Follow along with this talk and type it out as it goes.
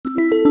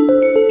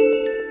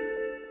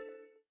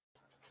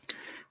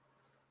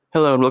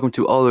Hello and welcome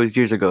to All Those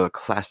Years Ago, a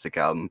classic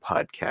album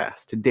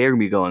podcast. Today we're going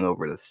to be going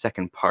over the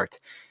second part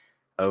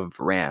of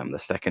Ram,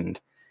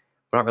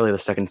 not really the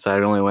second side,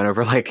 it only went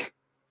over like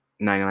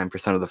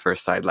 99% of the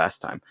first side last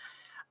time.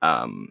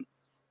 I'm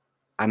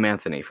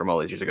Anthony from All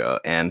Those Years Ago,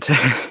 and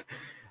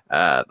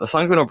the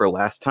songs went over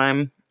last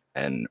time,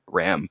 and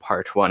Ram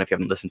Part 1, if you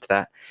haven't listened to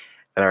that,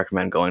 then I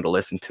recommend going to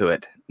listen to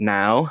it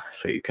now,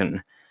 but you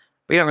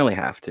don't really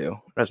have to.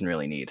 It doesn't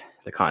really need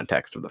the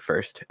context of the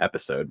first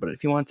episode, but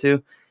if you want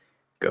to,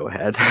 go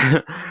ahead.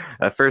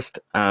 First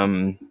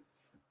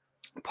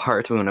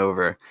part went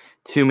over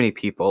Too Many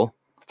People,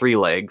 Three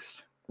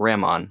Legs,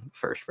 Ramon,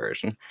 first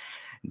version,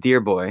 Dear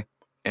Boy,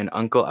 and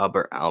Uncle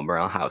Albert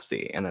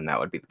Alberhousey, and then that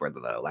would be where the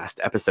last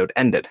episode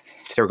ended.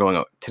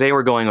 Today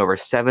we're going over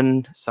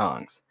 7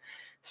 songs: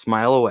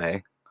 Smile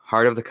Away,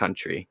 Heart of the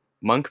Country,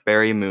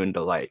 Monkberry Moon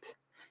Delight,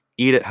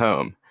 Eat at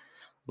Home,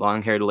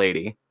 Long Haired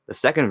Lady, the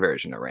second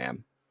version of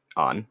Ram,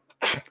 On,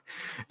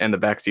 and The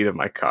Backseat of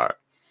My Car.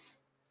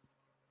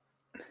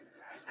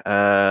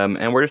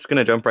 And we're just going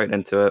to jump right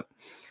into it,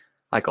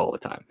 like all the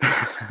time.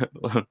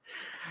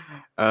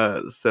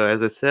 So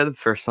as I said, the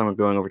first song we're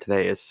going over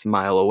today is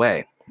Smile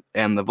Away.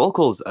 And the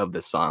vocals of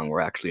this song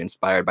were actually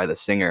inspired by the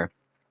singer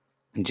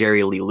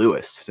Jerry Lee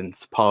Lewis,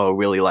 since Paul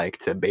really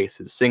liked to base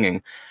his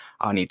singing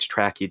on each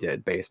track he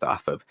did based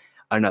off of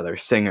another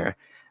singer.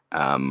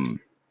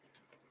 And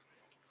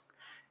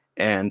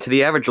to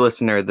the average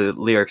listener, the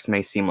lyrics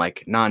may seem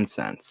like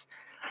nonsense.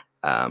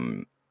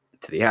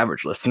 To the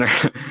average listener,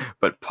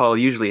 but Paul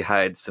usually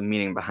hides some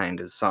meaning behind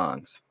his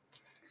songs.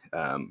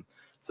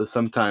 So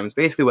sometimes,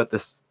 basically what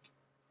this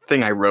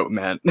thing I wrote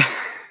meant,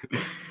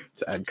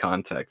 to add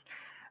context,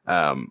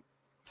 it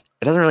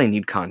doesn't really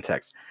need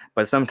context,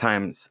 but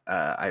sometimes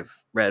I've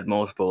read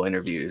multiple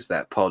interviews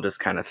that Paul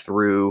just kind of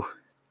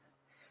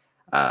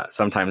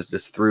sometimes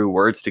just threw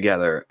words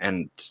together,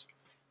 and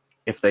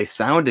if they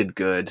sounded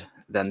good,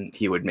 then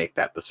he would make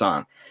that the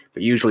song.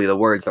 But usually the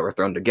words that were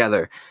thrown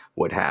together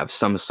would have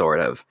some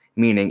sort of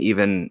meaning.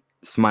 Even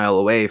Smile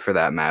Away, for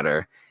that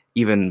matter,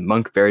 even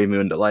Monkberry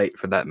Moon Delight,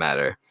 for that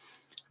matter,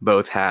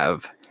 both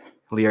have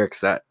lyrics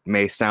that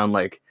may sound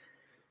like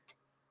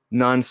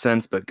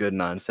nonsense, but good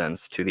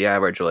nonsense to the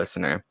average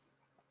listener.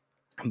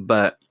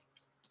 But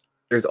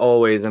there's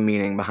always a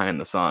meaning behind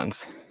the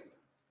songs.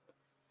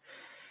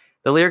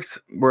 The lyrics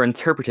were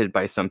interpreted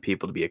by some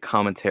people to be a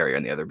commentary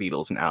on the other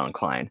Beatles and Alan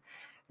Klein,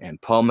 and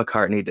Paul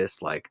McCartney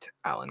disliked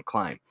Alan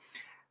Klein.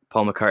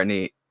 Paul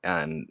McCartney,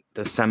 in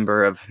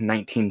December of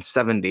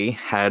 1970,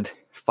 had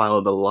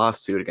filed a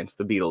lawsuit against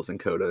the Beatles and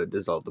Co. to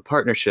dissolve the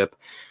partnership,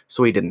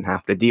 so he didn't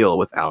have to deal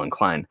with Alan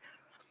Klein,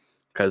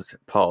 because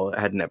Paul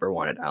had never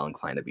wanted Alan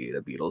Klein to be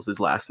the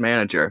Beatles' last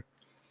manager.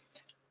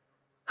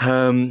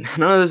 None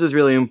of this is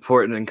really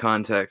important in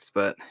context,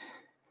 but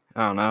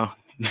I don't know.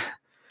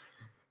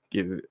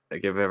 give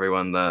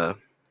everyone the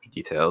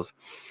details.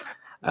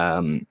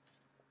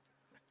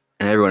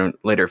 And everyone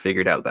later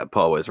figured out that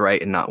Paul was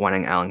right in not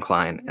wanting Alan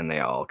Klein, and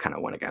they all kind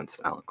of went against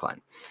Alan Klein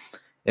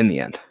in the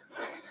end,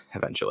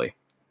 eventually,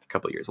 a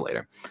couple years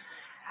later.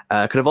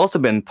 Could have also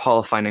been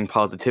Paul finding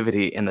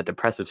positivity in the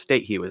depressive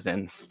state he was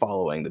in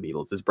following the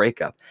Beatles'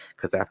 breakup,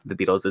 because after the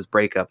Beatles'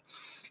 breakup,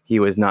 he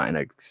was not in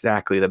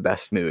exactly the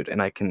best mood,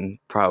 and I can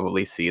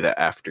probably see that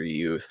after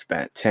you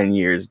spent 10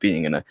 years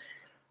being in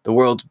the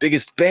world's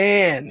biggest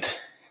band,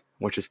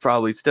 which is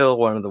probably still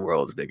one of the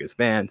world's biggest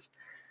bands,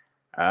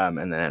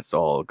 and then it's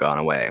all gone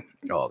away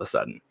all of a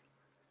sudden,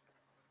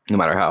 no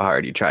matter how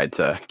hard you tried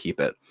to keep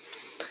it.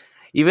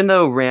 Even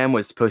though Ram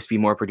was supposed to be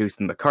more produced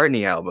than the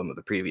McCartney album of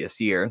the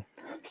previous year,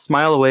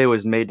 Smile Away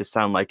was made to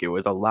sound like it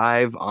was a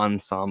live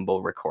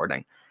ensemble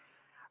recording.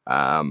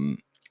 And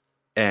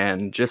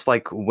just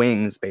like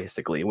Wings,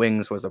 basically,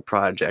 Wings was a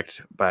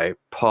project by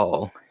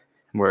Paul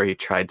where he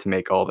tried to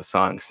make all the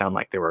songs sound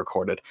like they were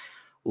recorded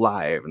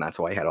live, and that's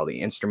why he had all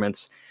the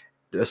instruments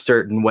a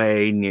certain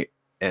way,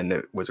 and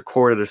it was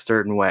recorded a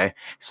certain way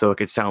so it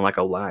could sound like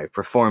a live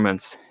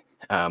performance,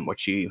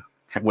 which he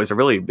was a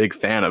really big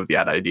fan of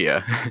that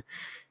idea.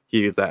 He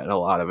used that in a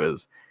lot of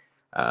his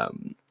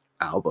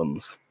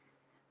albums.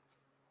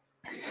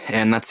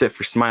 And that's it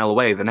for Smile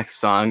Away. The next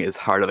song is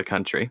Heart of the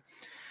Country.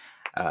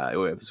 It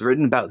was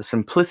written about the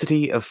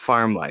simplicity of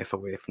farm life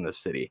away from the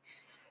city.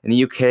 In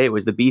the UK, it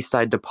was the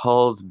B-side to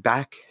Paul's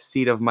Back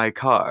Seat of My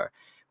Car,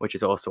 which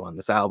is also on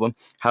this album.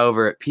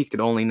 However, it peaked at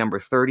only number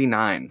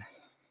 39.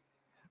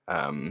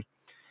 And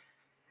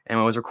it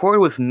was recorded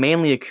with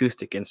mainly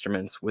acoustic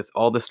instruments with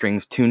all the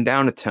strings tuned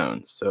down a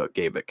tone, so it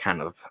gave it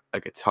kind of a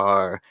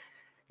guitar,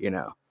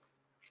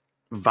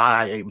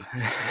 vibe.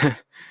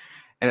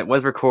 And it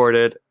was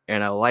recorded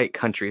in a light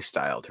country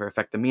style to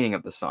reflect the meaning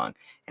of the song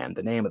and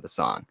the name of the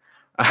song.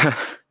 And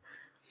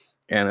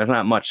there's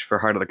not much for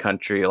Heart of the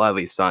Country. A lot of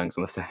these songs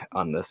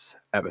on this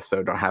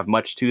episode don't have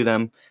much to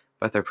them,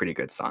 but they're pretty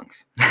good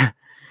songs.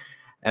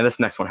 And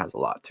this next one has a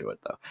lot to it,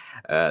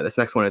 though. This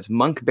next one is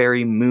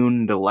Monkberry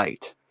Moon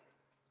Delight.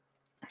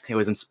 It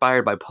was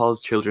inspired by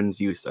Paul's children's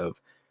use of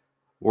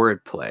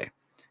wordplay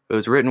It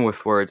was written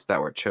with words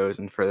that were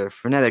chosen for their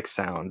phonetic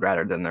sound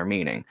rather than their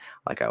meaning,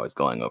 like I was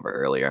going over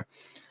earlier.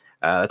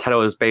 The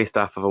title was based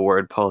off of a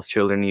word Paul's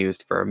children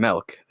used for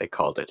milk. They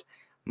called it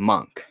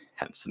monk,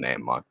 hence the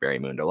name Monk Berry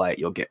Moon Delight.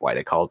 You'll get why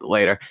they called it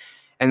later.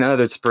 And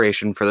another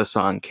inspiration for the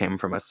song came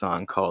from a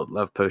song called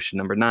Love Potion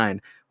Number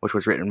 9, which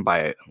was written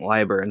by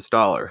Leiber and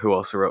Stoller, who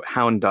also wrote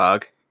Hound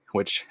Dog,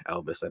 which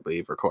Elvis, I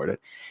believe, recorded,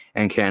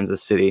 and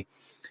Kansas City,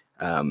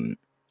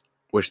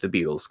 which the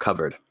Beatles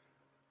covered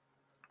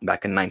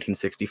back in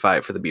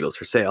 1965 for the Beatles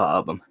for Sale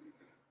album.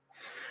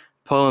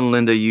 Paul and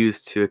Linda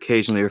used to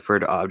occasionally refer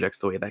to objects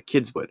the way that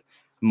kids would.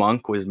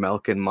 Monk was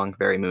milk and Monk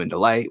Berry Moon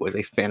Delight was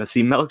a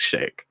fantasy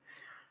milkshake.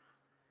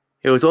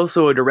 It was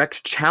also a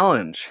direct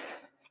challenge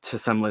to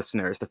some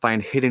listeners to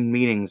find hidden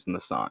meanings in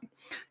the song,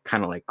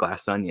 kind of like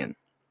Glass Onion.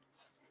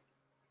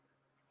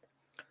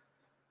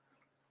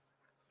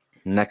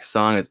 Next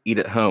song is Eat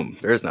at Home.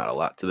 There's not a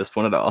lot to this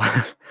one at all.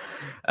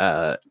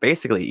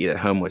 Basically, Eat at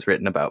Home was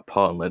written about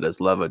Paul and Linda's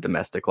love of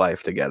domestic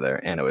life together,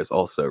 and it was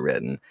also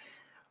written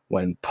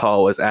when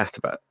Paul was asked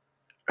about...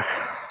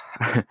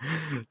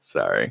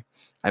 Sorry,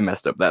 I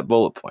messed up that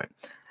bullet point.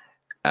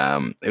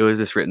 It was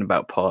just written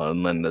about Paul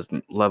and Linda's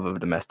love of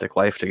domestic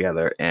life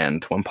together,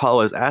 and when Paul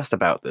was asked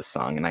about this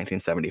song in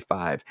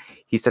 1975,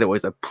 he said it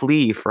was a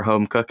plea for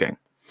home cooking,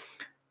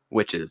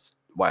 which is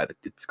why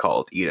it's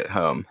called Eat at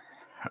Home.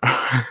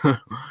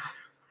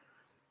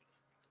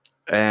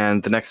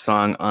 And the next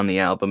song on the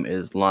album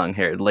is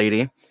Long-Haired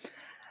Lady.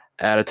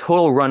 At a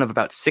total run of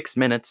about 6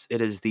 minutes,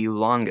 it is the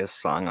longest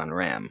song on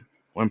Ram.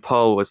 When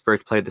Paul was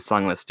first played the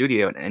song in the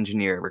studio, an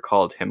engineer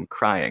recalled him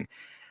crying,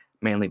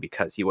 mainly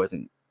because it was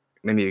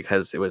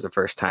the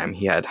first time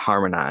he had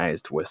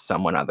harmonized with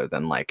someone other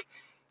than, like,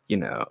 you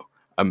know,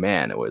 a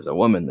man. It was a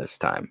woman this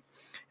time,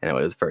 and it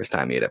was the first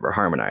time he had ever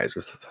harmonized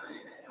with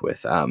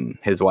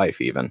his wife,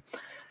 even.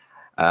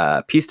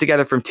 Pieced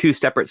together from 2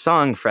 separate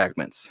song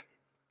fragments.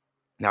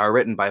 Now, are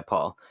written by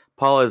Paul.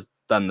 Paul has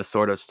done the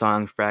sort of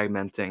song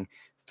fragmenting,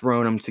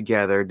 thrown them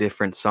together,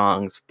 different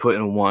songs, put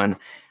in one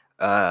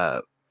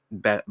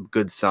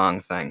good song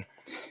thing.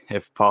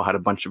 If Paul had a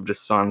bunch of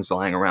just songs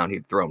lying around,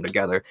 he'd throw them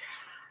together.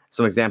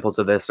 Some examples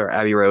of this are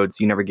Abbey Road's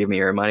You Never Give Me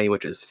Your Money,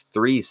 which is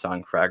 3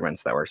 song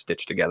fragments that were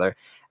stitched together.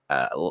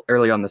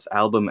 Early on this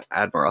album,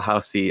 Admiral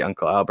Housey,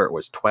 Uncle Albert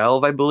was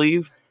 12, I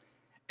believe,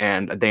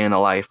 and A Day in the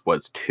Life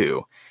was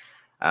 2.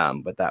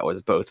 But that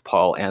was both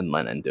Paul and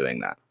Lennon doing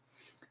that.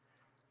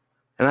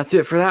 And that's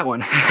it for that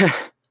one.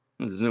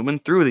 I'm zooming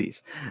through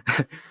these.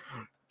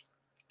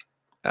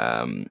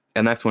 And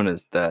next one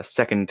is the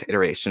second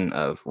iteration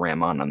of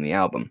Ram On the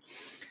album.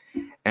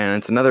 And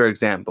it's another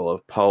example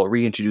of Paul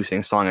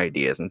reintroducing song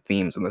ideas and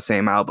themes in the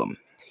same album.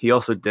 He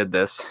also did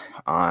this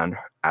on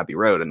Abbey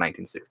Road in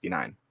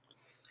 1969.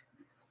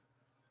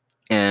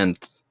 And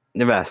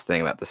the best thing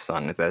about this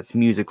song is that it's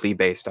musically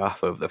based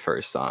off of the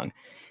first song.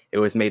 It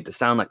was made to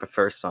sound like the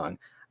first song.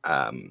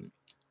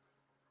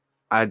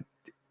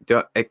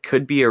 It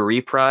could be a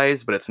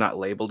reprise, but it's not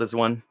labeled as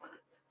one.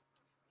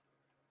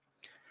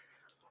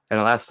 And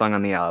the last song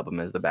on the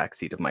album is The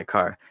Backseat of My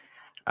Car,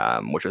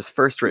 which was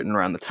first written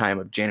around the time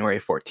of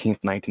January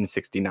 14th,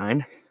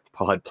 1969.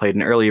 Paul had played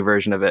an early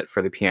version of it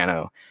on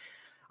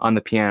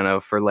the piano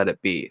for Let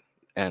It Be.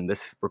 And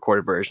this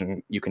recorded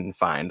version you can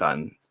find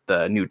on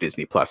the new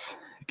Disney Plus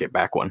Get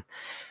Back one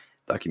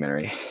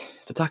documentary.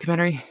 It's a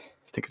documentary?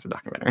 I think it's a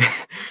documentary.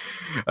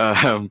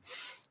 A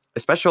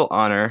special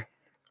honor.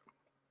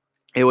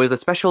 It was a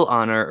special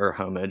honor or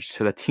homage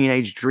to the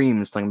teenage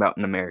dreams sung about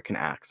in American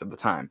acts of the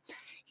time.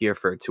 He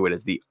referred to it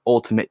as the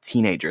ultimate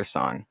teenager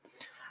song.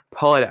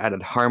 Paul had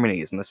added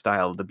harmonies in the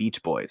style of the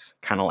Beach Boys,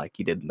 kind of like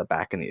he did in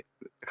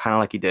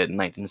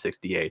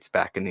 1968's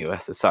Back in the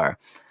USSR.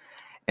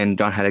 And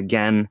John had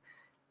again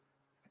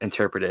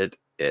interpreted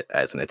it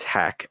as an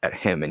attack at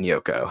him and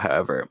Yoko.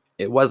 However,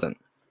 it wasn't.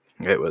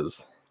 It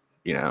was,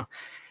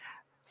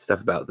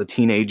 stuff about the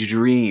teenage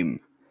dream.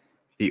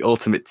 The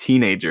ultimate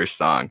teenager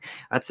song.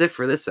 That's it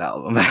for this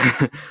album.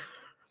 I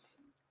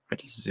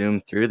just zoom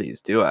through these,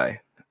 do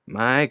I?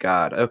 My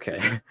God.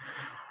 Okay.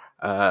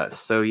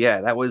 So yeah,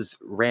 that was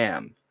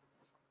Ram.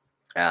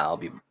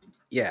 So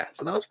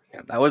that was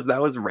Ram. That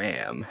was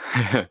Ram.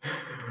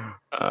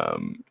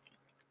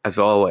 As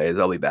always,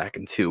 I'll be back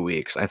in 2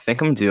 weeks. I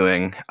think I'm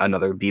doing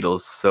another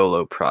Beatles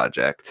solo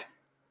project.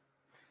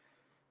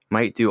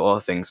 Might do All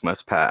Things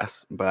Must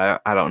Pass,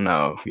 but I don't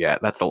know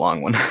yet. That's a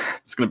long one.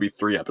 It's going to be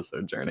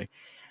 3-episode journey.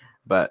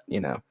 But,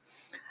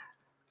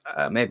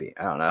 maybe.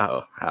 I don't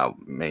know how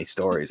many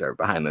stories are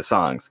behind the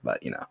songs,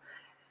 but,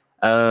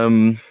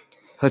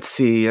 let's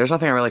see. There's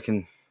nothing I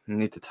really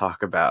need to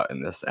talk about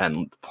in this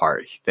end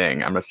part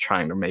thing. I'm just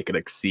trying to make it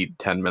exceed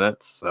 10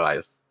 minutes, so I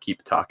just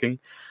keep talking.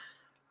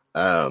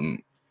 So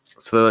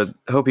I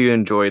hope you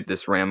enjoyed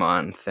this Ram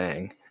On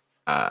thing.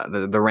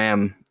 The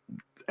Ram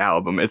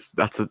album.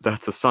 That's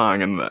a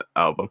song in the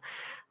album.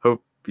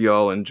 Hope you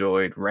all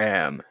enjoyed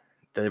Ram.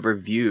 The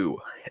review.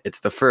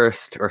 It's the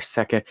first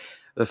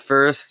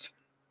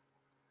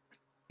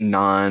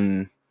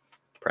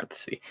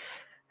non-parenthesis.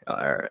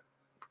 I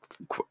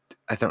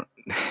don't.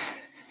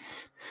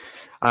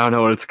 I don't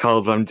know what it's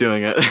called, but I'm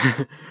doing it.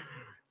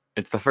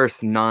 It's the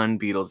first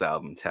non-Beatles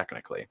album,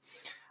 technically,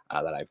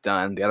 that I've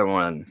done. The other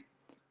one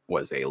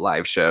was a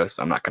live show,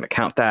 so I'm not going to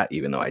count that,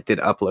 even though I did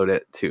upload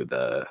it to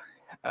the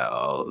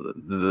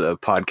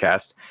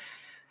podcast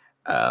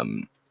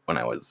when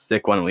I was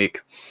sick one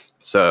week.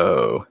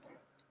 So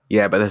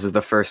yeah, but this is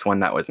the first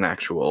one that was an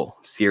actual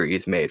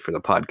series made for the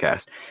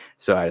podcast.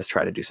 So I just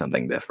try to do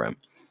something different.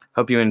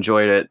 Hope you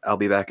enjoyed it. I'll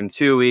be back in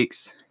 2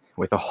 weeks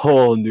with a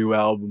whole new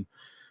album.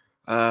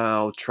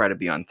 I'll try to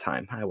be on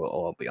time.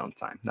 I'll be on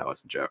time. That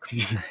was a joke.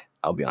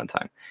 I'll be on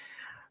time.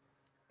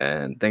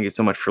 And thank you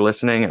so much for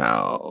listening, and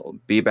I'll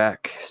be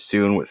back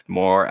soon with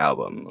more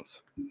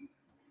albums.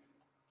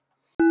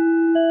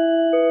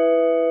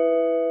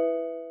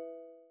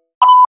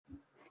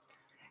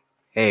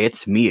 Hey,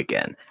 it's me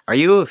again. Are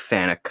you a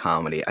fan of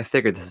comedy? I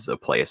figured this is a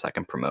place I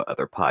can promote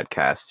other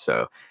podcasts,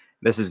 so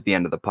this is the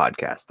end of the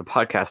podcast. The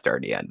podcast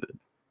already ended,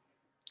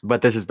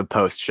 but this is the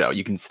post show.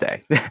 You can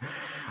stay.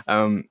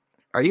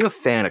 Are you a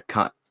fan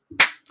of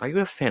Are you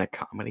a fan of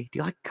comedy? Do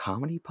you like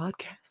comedy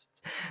podcasts?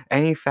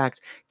 And in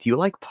fact, do you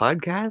like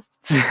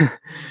podcasts?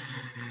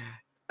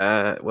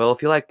 Well,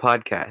 if you like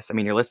podcasts, I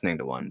mean, you're listening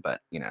to one,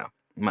 but you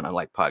might not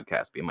like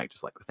podcasts, but you might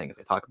just like the things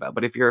they talk about.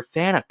 But if you're a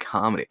fan of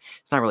comedy,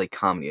 it's not really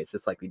comedy. It's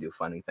just like we do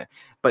funny things.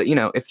 But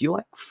if you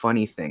like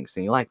funny things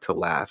and you like to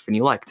laugh and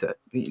you like to,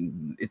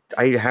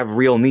 I have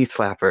Real Knee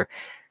Slapper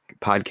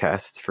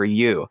podcasts for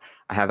you.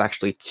 I have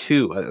actually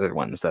 2 other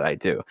ones that I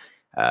do.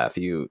 If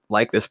you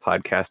like this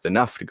podcast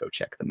enough to go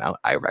check them out,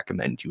 I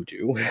recommend you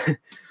do.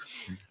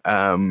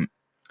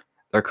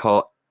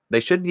 They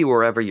should be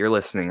wherever you're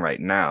listening right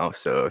now.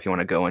 So if you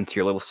want to go into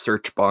your little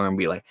search bar and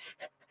be like,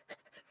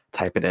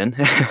 type it in,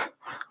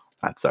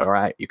 that's all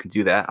right. You can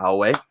do that. I'll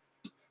wait.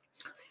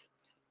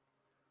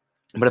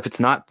 But if it's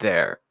not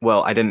there,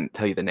 well, I didn't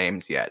tell you the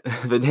names yet.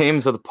 The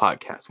names of the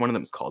podcast. One of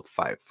them is called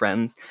 5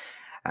 Friends.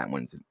 That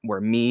one's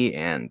where me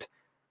and,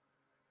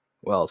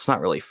 well, it's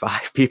not really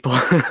 5 people.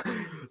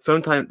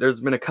 Sometimes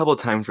there's been a couple of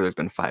times where there's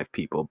been 5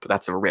 people, but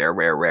that's a rare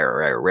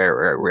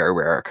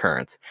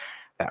occurrence.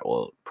 That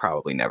will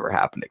probably never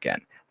happen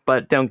again.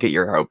 But don't get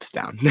your hopes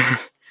down.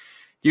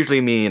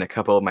 Usually me and a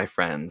couple of my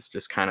friends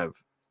just kind of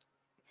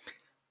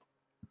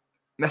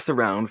mess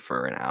around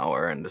for an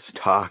hour and just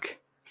talk,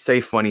 say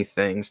funny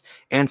things,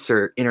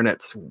 answer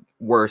internet's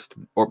worst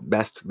or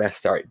best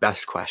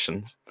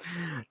questions.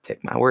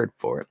 Take my word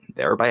for it.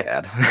 They're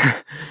bad.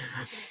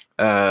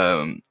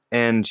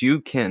 And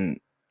you can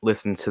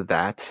listen to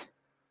that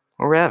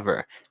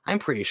wherever. I'm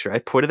pretty sure I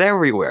put it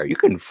everywhere. You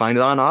can find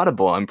it on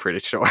Audible, I'm pretty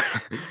sure.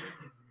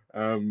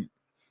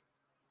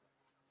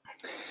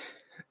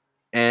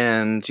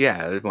 And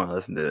yeah, I just want to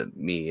listen to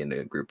me and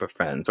a group of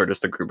friends, or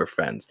just a group of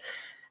friends,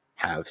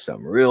 have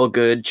some real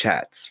good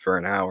chats for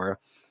an hour.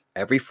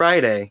 Every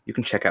Friday, you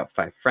can check out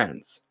 5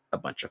 Friends, a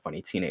bunch of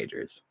funny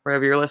teenagers,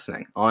 wherever you're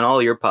listening, on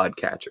all your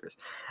podcatchers.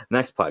 The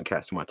next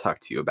podcast I want to talk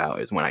to you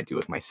about is one I do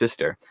with my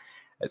sister.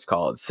 It's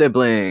called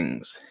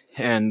Siblings.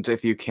 And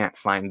if you can't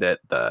find it,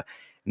 the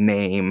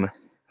name,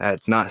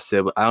 it's not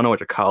sibling. I don't know what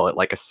to call it,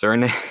 like a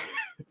surname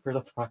for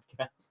the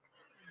podcast.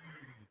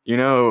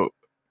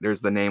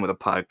 There's the name of the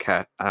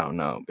podcast. I don't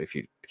know if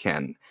you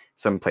can.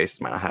 Some places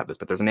might not have this,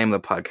 but there's a name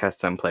of the podcast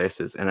some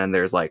places, and then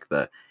there's like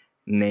the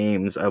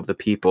names of the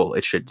people.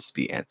 It should just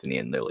be Anthony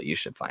and Lily. You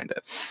should find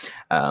it.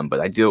 But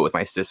I do it with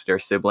my sister.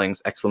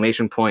 Siblings!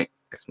 Exclamation point!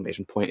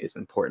 Exclamation point is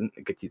important.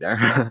 It gets you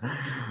there.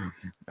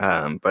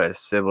 But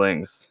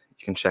Siblings,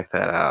 you can check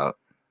that out.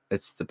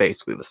 It's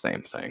basically the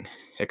same thing,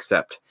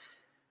 except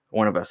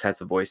one of us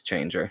has a voice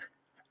changer,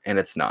 and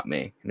it's not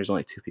me. And there's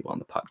only 2 people on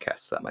the podcast,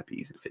 so that might be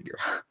easy to figure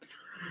out.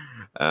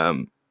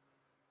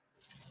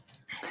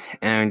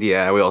 And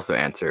yeah, we also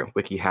answer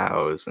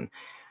WikiHows and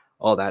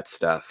all that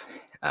stuff.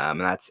 And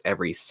that's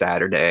every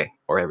Saturday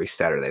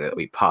that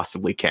we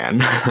possibly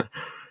can.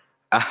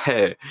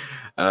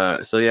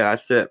 So yeah,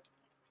 that's it.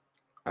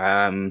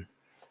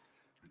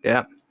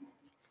 Yeah,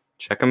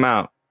 check them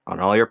out on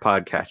all your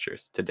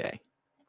podcatchers today.